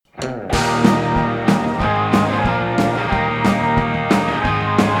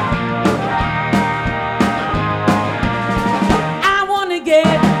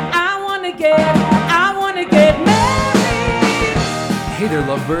there,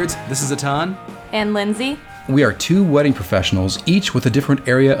 lovebirds. This is Atan. And Lindsay. We are two wedding professionals, each with a different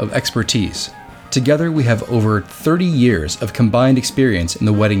area of expertise. Together, we have over 30 years of combined experience in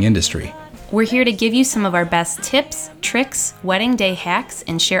the wedding industry. We're here to give you some of our best tips, tricks, wedding day hacks,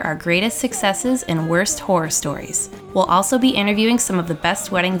 and share our greatest successes and worst horror stories. We'll also be interviewing some of the best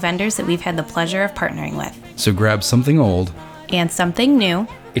wedding vendors that we've had the pleasure of partnering with. So grab something old and something new.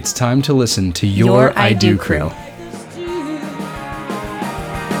 It's time to listen to your I Do Crew.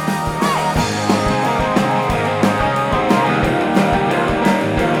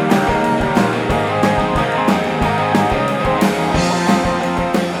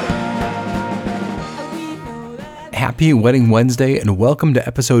 Happy Wedding Wednesday and welcome to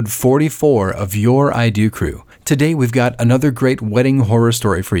episode 44 of Your I Do Crew. Today we've got another great wedding horror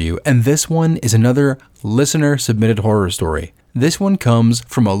story for you, and this one is another listener-submitted horror story. This one comes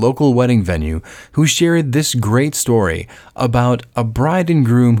from a local wedding venue who shared this great story about a bride and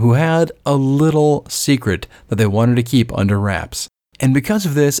groom who had a little secret that they wanted to keep under wraps. And because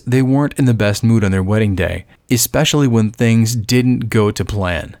of this, they weren't in the best mood on their wedding day, especially when things didn't go to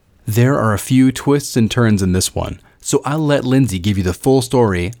plan. There are a few twists and turns in this one. So I'll let Lindsay give you the full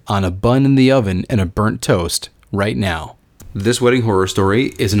story on a bun in the oven and a burnt toast right now. This wedding horror story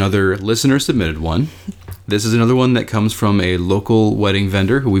is another listener-submitted one. This is another one that comes from a local wedding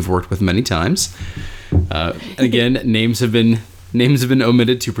vendor who we've worked with many times. And again, names have been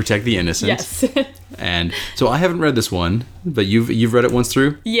omitted to protect the innocent. Yes. And so I haven't read this one, but you've read it once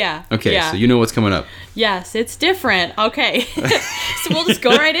through? Yeah. Okay, yeah. So you know what's coming up. Yes, it's different. Okay. So we'll just go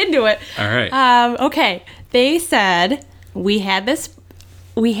right into it. All right. Okay. They said we had this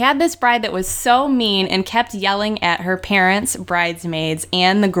bride that was so mean and kept yelling at her parents, bridesmaids,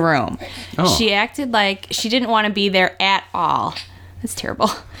 and the groom. Oh. She acted like she didn't want to be there at all. That's terrible.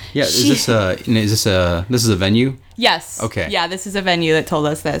 Yeah, this is a venue? Yes. Okay. Yeah, this is a venue that told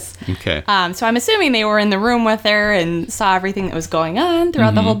us this. Okay. So I'm assuming they were in the room with her and saw everything that was going on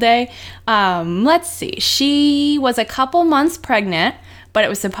throughout the whole day. Let's see. She was a couple months pregnant, but it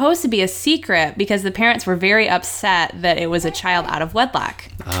was supposed to be a secret because the parents were very upset that it was a child out of wedlock.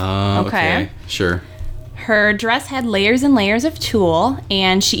 Okay. Sure. Her dress had layers and layers of tulle,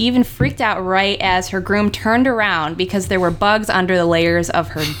 and she even freaked out right as her groom turned around because there were bugs under the layers of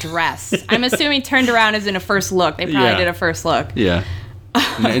her dress. I'm assuming turned around is in a first look. They probably did a first look. Yeah.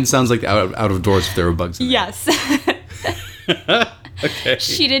 And it sounds like out of doors if there were bugs in there. Yes. Okay.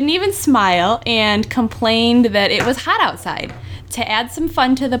 She didn't even smile and complained that it was hot outside. To add some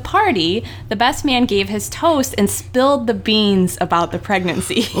fun to the party, the best man gave his toast and spilled the beans about the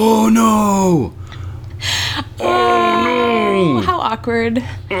pregnancy. Oh, no! Oh, no! How awkward.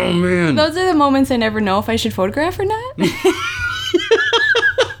 Oh, man. Those are the moments I never know if I should photograph or not.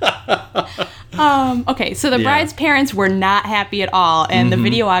 Okay, so the bride's parents were not happy at all, and the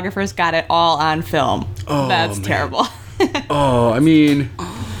videographers got it all on film. Oh, That's man. terrible. Oh, I mean,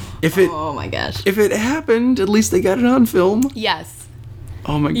 Oh my gosh. if it happened, at least they got it on film. Yes.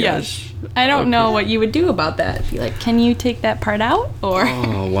 Oh my Yes. gosh. I don't know what you would do about that. Be like, can you take that part out? Or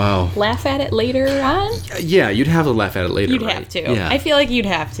Oh, wow. laugh at it later on? Yeah, you'd have to laugh at it later, You'd right? have to. Yeah. I feel like you'd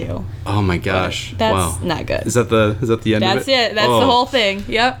have to. Oh my gosh. That's wow. not good. Is that the end That's of it? it. That's the whole thing.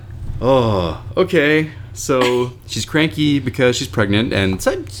 Yep. Oh, okay. So she's cranky because she's pregnant, and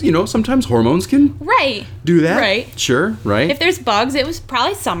sometimes hormones can Right. do that. Right. Sure. Right. If there's bugs, it was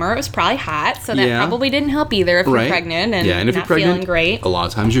probably summer. It was probably hot, so that Yeah. probably didn't help either if Right. you're pregnant and if not you're pregnant, feeling great. a lot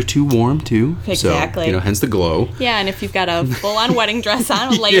of times you're too warm too. Exactly. So, hence the glow. Yeah, and if you've got a full-on wedding dress on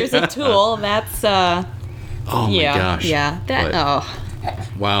with layers of tulle, that's Oh my gosh. Yeah. That.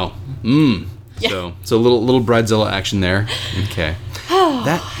 But- Wow. Yeah. So little bridezilla action there. Okay.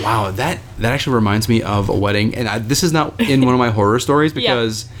 That actually reminds me of a wedding, and this is not in one of my horror stories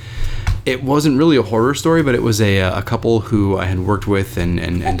because it wasn't really a horror story, but it was a couple who I had worked with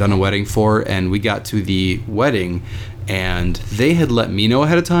and done a wedding for, and we got to the wedding, and they had let me know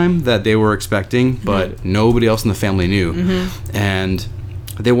ahead of time that they were expecting, but nobody else in the family knew, and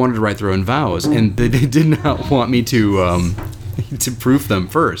they wanted to write their own vows, and they did not want me to proof them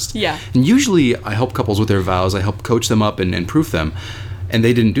first. Yeah. And usually I help couples with their vows. I help coach them up and proof them. And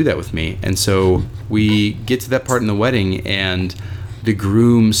they didn't do that with me. And so we get to that part in the wedding, and the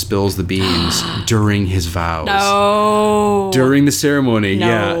groom spills the beans during his vows. No. During the ceremony.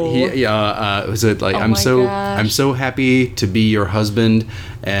 No. Yeah. He was it like Oh I'm my gosh. so happy to be your husband,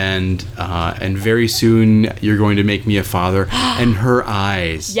 and very soon you're going to make me a father. And her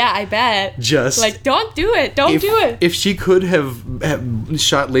eyes. Yeah, I bet. Just like, don't do it. Don't do it. If she could have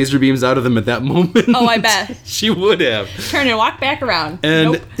shot laser beams out of them at that moment. Oh, I bet. She would have. Turn and walk back around.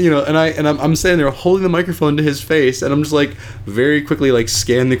 And, nope. you know, I'm standing there holding the microphone to his face, and I'm just like, very quickly, like,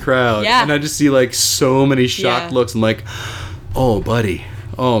 scan the crowd. Yeah. And I just see, like, so many shocked looks. I'm like, oh, buddy.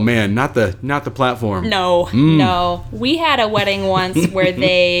 Oh, man, not the platform. No. We had a wedding once where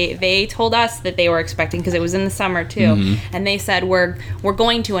they told us that they were expecting, because it was in the summer too, and they said we're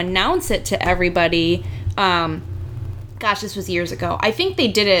going to announce it to everybody. Gosh, this was years ago. I think they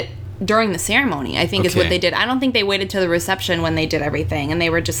did it during the ceremony, I think is what they did. I don't think they waited till the reception when they did everything, and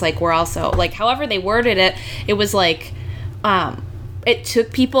they were just like, we're also like, however they worded it, it was like, it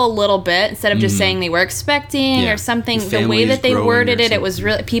took people a little bit, instead of just saying they were expecting or something. The way that they worded it, it was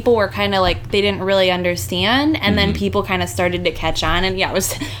really, people were kind of like, they didn't really understand, and then people kind of started to catch on, and it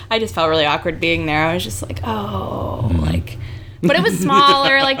was, I just felt really awkward being there. I was just like, like, but it was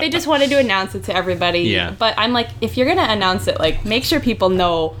smaller, like, they just wanted to announce it to everybody. Yeah. But I'm like, if you're gonna announce it, like, make sure people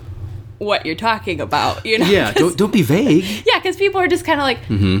know what you're talking about, you know? Yeah, don't be vague. Yeah, because people are just kind of like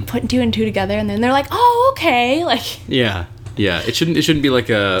putting two and two together, and then they're like, oh, okay, like. Yeah. It shouldn't be like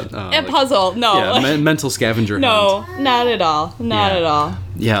a puzzle. No, yeah, mental scavenger hunt. No, not at all. Not at all.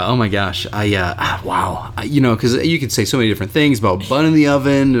 Yeah. Oh my gosh. Wow. You know, because you could say so many different things about bun in the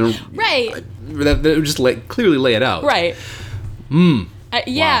oven. Right. That would just clearly lay it out. Right.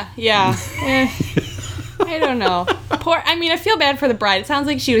 Yeah. Wow. Yeah. I don't know. I feel bad for the bride. It sounds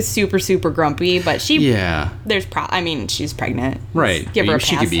like she was super, super grumpy, but she. Yeah. She's pregnant. Right. Give her a pass.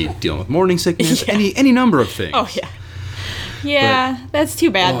 She could be dealing with morning sickness. Any number of things. Oh yeah. Yeah, that's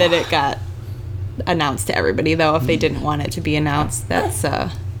too bad that it got announced to everybody, though. If they didn't want it to be announced, that's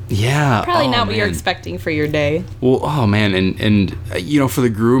probably not what you're expecting for your day. Well, oh man, and you know, for the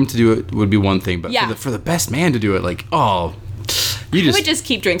groom to do it would be one thing, but for the best man to do it, like, I would just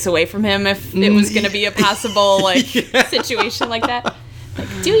keep drinks away from him if it was going to be a possible situation like that. Like,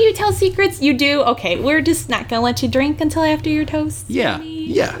 do you tell secrets? You do? Okay, we're just not going to let you drink until after your toast. Yeah,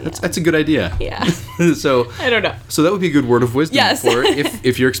 that's a good idea. Yeah. So I don't know. So that would be a good word of wisdom for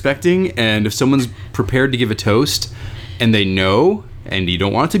if you're expecting, and if someone's prepared to give a toast and they know, and you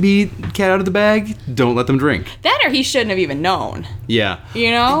don't want it to be cat out of the bag, don't let them drink. That, or he shouldn't have even known. Yeah.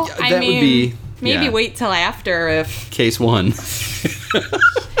 You know? That would be... Maybe wait till after if... Case one.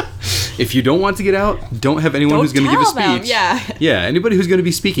 If you don't want to get out, don't have anyone who's going to give a speech. Yeah, anybody who's going to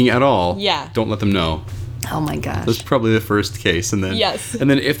be speaking at all, don't let them know. Oh my gosh. That's probably the first case. And then yes. And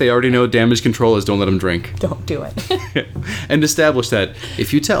then if they already know damage control is, don't let them drink. Don't do it. And establish that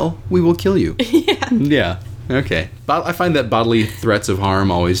if you tell, we will kill you. Yeah. Okay. I find that bodily threats of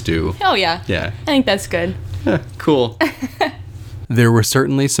harm always do. Oh yeah. Yeah. I think that's good. Cool. There were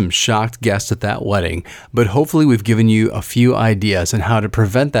certainly some shocked guests at that wedding, but hopefully we've given you a few ideas on how to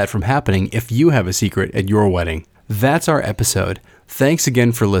prevent that from happening if you have a secret at your wedding. That's our episode. Thanks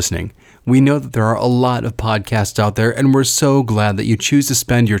again for listening. We know that there are a lot of podcasts out there, and we're so glad that you choose to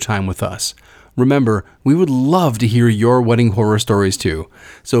spend your time with us. Remember, we would love to hear your wedding horror stories too,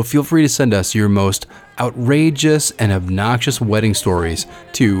 so feel free to send us your most outrageous and obnoxious wedding stories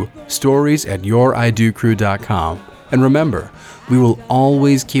to stories@youriDoCrew.com. And remember, we will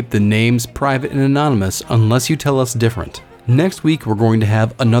always keep the names private and anonymous unless you tell us different. Next week, we're going to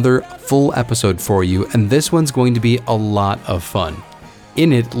have another full episode for you, and this one's going to be a lot of fun.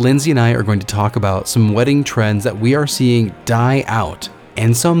 In it, Lindsay and I are going to talk about some wedding trends that we are seeing die out,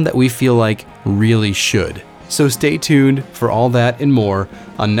 and some that we feel like really should. So stay tuned for all that and more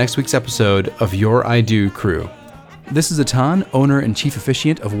on next week's episode of Your I Do Crew. This is Atan, owner and chief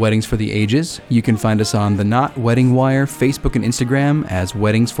officiant of Weddings for the Ages. You can find us on The Knot, Wedding Wire, Facebook, and Instagram as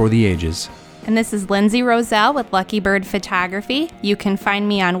Weddings for the Ages. And this is Lindsay Roselle with Lucky Bird Photography. You can find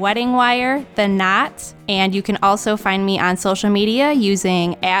me on Wedding Wire, The Knot, and you can also find me on social media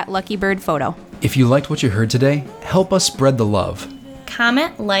using @LuckyBirdPhoto. If you liked what you heard today, help us spread the love.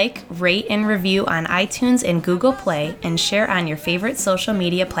 Comment, like, rate, and review on iTunes and Google Play, and share on your favorite social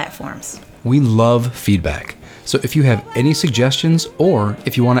media platforms. We love feedback. So if you have any suggestions, or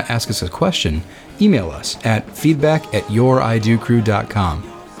if you want to ask us a question, email us at feedback@youriDoCrew.com.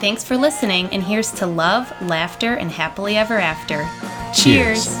 Thanks for listening, and here's to love, laughter, and happily ever after.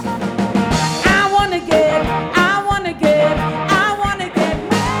 Cheers. I wanna get married.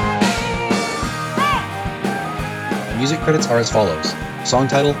 Music credits are as follows. Song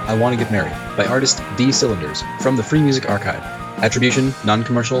title, I Wanna Get Married, by artist D Cylinders, from the Free Music Archive. Attribution,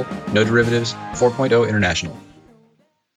 non-commercial, no derivatives, 4.0 International.